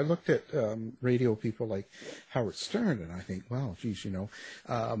 you know, I looked at radio people like Howard Stern, and I think, well, geez, you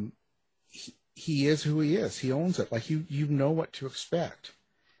know, he is who he is. He owns it. Like, you know what to expect.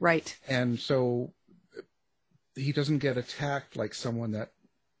 Right. And so he doesn't get attacked like someone that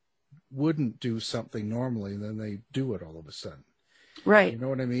wouldn't do something normally, and then they do it all of a sudden. Right. You know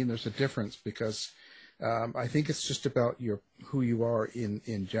what I mean? There's a difference because I think it's just about who you are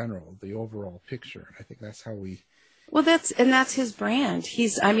in general, the overall picture. And I think that's how we... Well, that's his brand.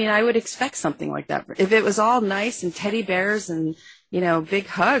 I would expect something like that. If it was all nice and teddy bears and, you know, big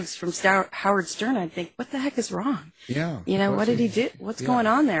hugs from Howard Stern, I'd think, what the heck is wrong? Yeah. You know, what did he do? What's going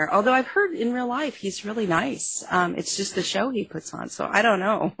on there? Although I've heard in real life, he's really nice. It's just the show he puts on. So I don't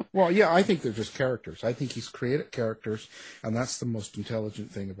know. Well, yeah, I think they're just characters. I think he's created characters, and that's the most intelligent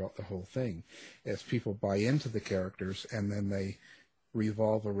thing about the whole thing, is people buy into the characters and then they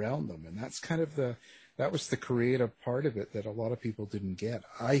revolve around them. And that's kind of that was the creative part of it that a lot of people didn't get,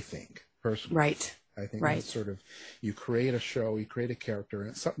 I think, personally. Right. I think that's sort of, you create a show, you create a character,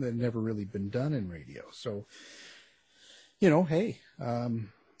 and it's something that had never really been done in radio. So, you know, hey,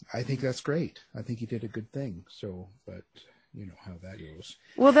 I think that's great. I think he did a good thing. So, but you know how that goes.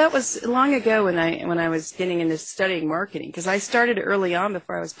 Well, that was long ago when I was getting into studying marketing, because I started early on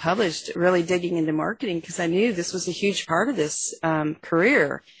before I was published, really digging into marketing, because I knew this was a huge part of this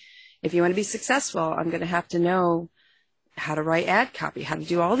career. If you want to be successful, I'm going to have to know how to write ad copy, how to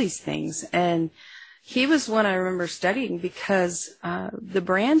do all these things. And he was one I remember studying because the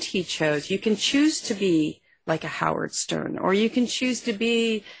brand he chose, you can choose to be like a Howard Stern, or you can choose to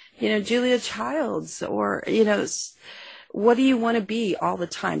be, you know, Julia Childs, or, you know, what do you want to be all the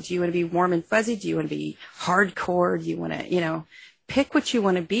time? Do you want to be warm and fuzzy? Do you want to be hardcore? Do you want to, you know, pick what you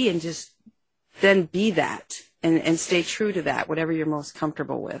want to be and just then be that and stay true to that, whatever you're most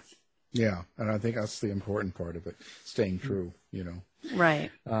comfortable with. Yeah, and I think that's the important part of it, staying true, Right.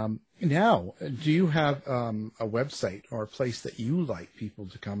 Now, do you have a website or a place that you like people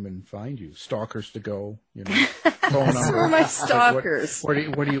to come and find you? Stalkers to go, phone number. Who are my stalkers? What do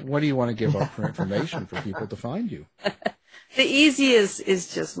you want to give up for information for people to find you? The easiest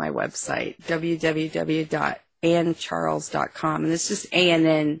is just my website, www.anncharles.com. And it's just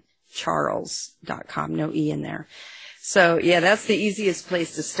ANNCharles.com, no E in there. So, yeah, that's the easiest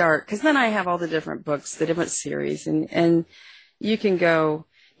place to start, because then I have all the different books, the different series, and you can go,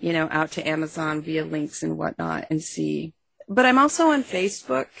 out to Amazon via links and whatnot and see. But I'm also on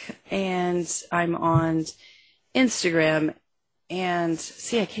Facebook, and I'm on Instagram, and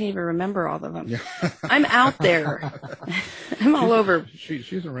see, I can't even remember all of them. Yeah. I'm out there. I'm all over.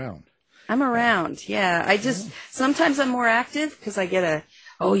 She's around. I'm around, yeah. Sometimes I'm more active because I get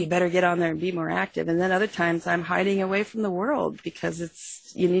you better get on there and be more active. And then other times I'm hiding away from the world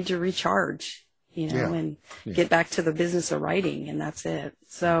because you need to recharge, and get back to the business of writing, and that's it.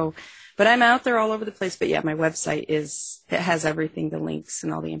 So, but I'm out there all over the place. But yeah, my website it has everything, the links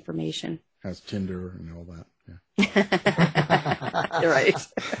and all the information. Has Tinder and all that. Yeah. You're right.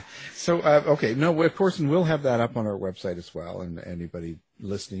 So, okay. No, of course, and we'll have that up on our website as well. And anybody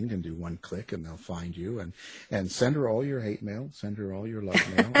listening can do one click and they'll find you. And send her all your hate mail. Send her all your love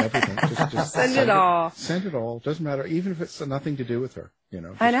mail. Everything. Just send it all. Send it all. Doesn't matter. Even if it's nothing to do with her.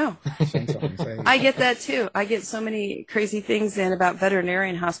 I know. Send something. Say, I get that too. I get so many crazy things in about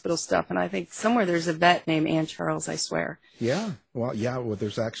veterinarian hospital stuff. And I think somewhere there's a vet named Ann Charles, I swear. Yeah. Well,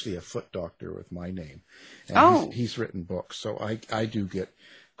 there's actually a foot doctor with my name. And he's written books. So I do get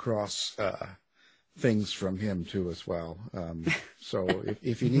cross things from him too as well. So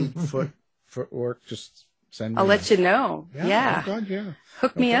if you need foot work, just send me. I'll let you know. Yeah. Oh God, yeah.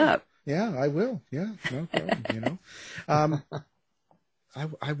 Hook me up. Yeah, I will. Yeah, no problem.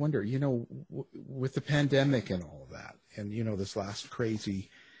 I wonder, with the pandemic and all of that, and this last crazy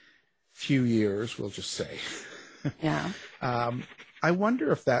few years, we'll just say. Yeah. I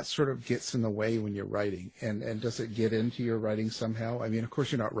wonder if that sort of gets in the way when you're writing, and does it get into your writing somehow? I mean, of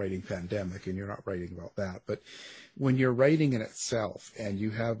course, you're not writing pandemic, and you're not writing about that, but when you're writing in itself, and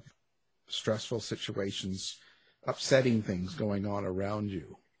you have stressful situations, upsetting things going on around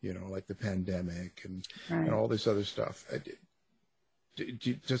you, like the pandemic and all this other stuff,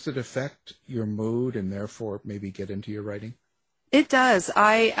 does it affect your mood and therefore maybe get into your writing? It does.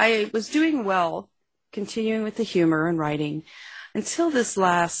 I was doing well, continuing with the humor and writing, until this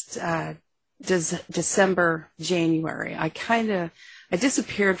last December, January. I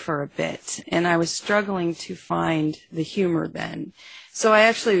disappeared for a bit, and I was struggling to find the humor then. So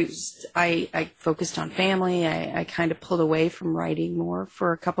I focused on family. I kind of pulled away from writing more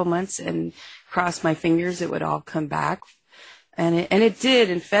for a couple months and crossed my fingers it would all come back. And it did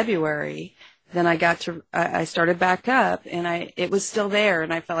in February. Then I started back up, and it was still there,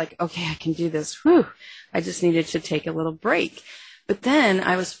 and I felt like, okay, I can do this. Whew. I just needed to take a little break. But then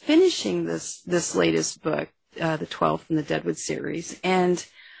I was finishing this latest book, the 12th in the Deadwood series, and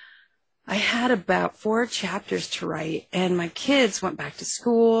I had about 4 chapters to write, and my kids went back to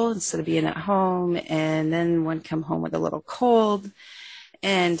school instead of being at home, and then one come home with a little cold.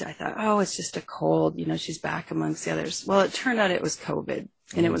 And I thought, it's just a cold, she's back amongst the others. Well, it turned out it was COVID,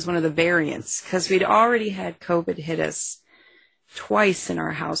 and it was one of the variants, because we'd already had COVID hit us twice in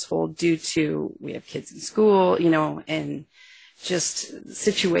our household due to, we have kids in school, and just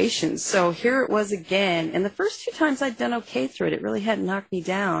situations. So here it was again. And the first 2 times I'd done okay through it. It really hadn't knocked me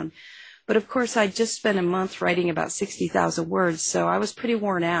down. But of course, I'd just spent a month writing about 60,000 words, so I was pretty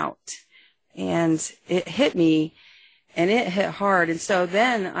worn out. And it hit me. And it hit hard. And so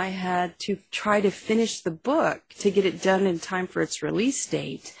then I had to try to finish the book to get it done in time for its release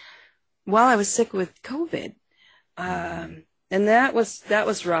date while I was sick with COVID. And that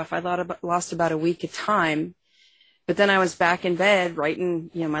was rough. I lost about a week of time. But then I was back in bed writing,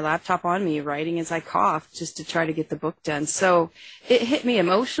 my laptop on me, writing as I coughed just to try to get the book done. So it hit me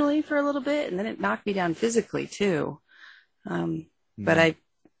emotionally for a little bit, and then it knocked me down physically too. But I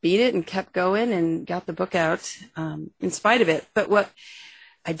beat it and kept going and got the book out in spite of it. But what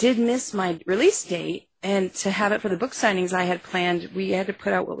I did miss my release date, and to have it for the book signings I had planned, we had to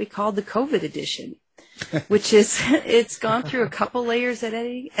put out what we called the COVID edition, which is, it's gone through a couple layers of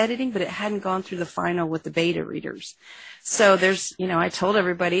editing, but it hadn't gone through the final with the beta readers. So there's, I told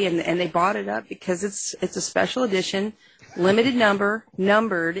everybody, and they bought it up because it's a special edition, limited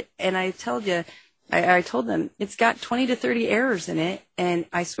numbered, and I told them it's got 20 to 30 errors in it, and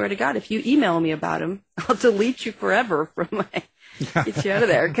I swear to God, if you email me about them, I'll delete you forever from get you out of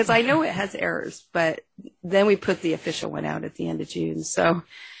there, because I know it has errors. But then we put the official one out at the end of June. So,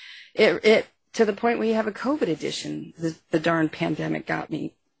 it to the point where you have a COVID edition. The darn pandemic got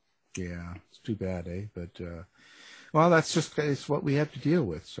me. Yeah, it's too bad, eh? But well, that's just it's what we have to deal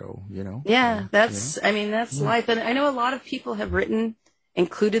with. So Yeah, that's life. And I know a lot of people have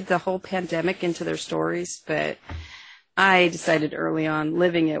included the whole pandemic into their stories, but I decided early on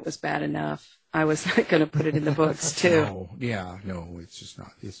living it was bad enough. I was not going to put it in the books too. No, it's just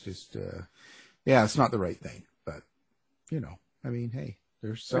not. It's just it's not the right thing. But hey,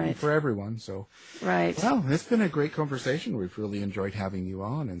 there's something for everyone. So well, it's been a great conversation. We've really enjoyed having you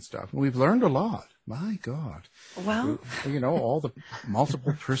on and stuff. And we've learned a lot. My God. Well, all the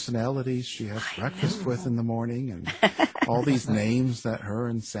multiple personalities she has breakfast with in the morning, and all these names that her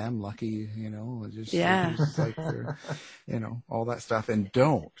and Sam Lucky, just like they're, all that stuff. And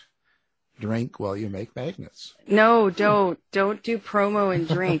don't drink while you make magnets. No, don't do promo and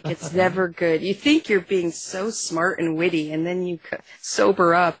drink. It's never good. You think you're being so smart and witty, and then you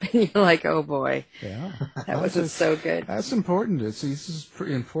sober up, and you're like, oh boy, that wasn't so good. That's important. This is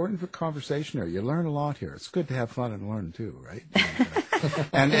important for conversation here. You learn a lot here. It's good to have fun and learn too, right?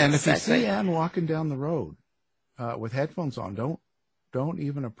 And if you see Anne walking down the road with headphones on, don't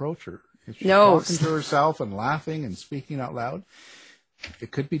even approach her. If she's talking to herself and laughing and speaking out loud,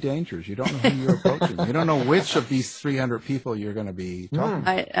 it could be dangerous. You don't know who you're approaching. You don't know which of these 300 people you're going to be talking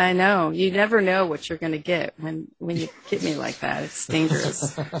to. I know. You never know what you're going to get when you get me like that. It's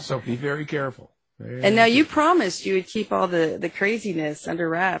dangerous. So be very careful. And now you promised you would keep all the craziness under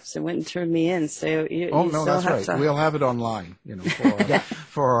wraps and wouldn't turn me in. So that's right. We'll have it online.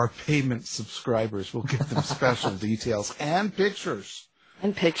 For our payment subscribers, we'll give them special details and pictures.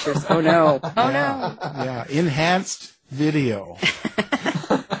 And pictures. Oh no. Oh no. Yeah. Enhanced video.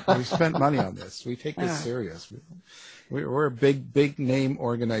 We spent money on this. We take this serious. We're a big name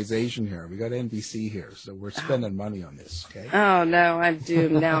organization here. We got NBC here, so we're spending money on this. Okay. Oh no, I'm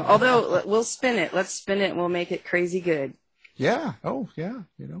doomed now. Although we'll spin it. Let's spin it, and we'll make it crazy good. Yeah. Oh yeah.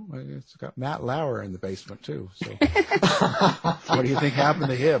 It's got Matt Lauer in the basement too. So what do you think happened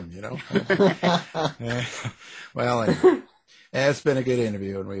to him? Well. Anyway. It's been a good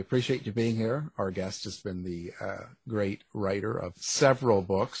interview, and we appreciate you being here. Our guest has been the great writer of several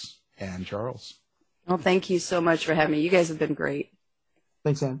books, Anne Charles. Well, thank you so much for having me. You guys have been great.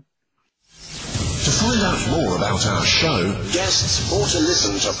 Thanks, Anne. To find out more about our show, guests, or to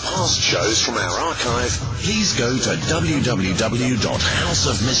listen to past shows from our archive, please go to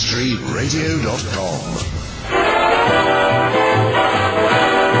www.houseofmysteryradio.com.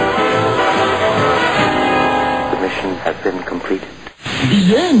 Has been completed.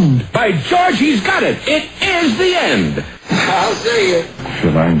 The end! By George, he's got it! It is the end! I'll see you. If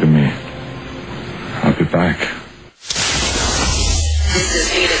you're lying to me, I'll be back. This has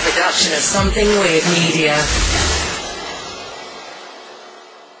been a production of Something Weird Media.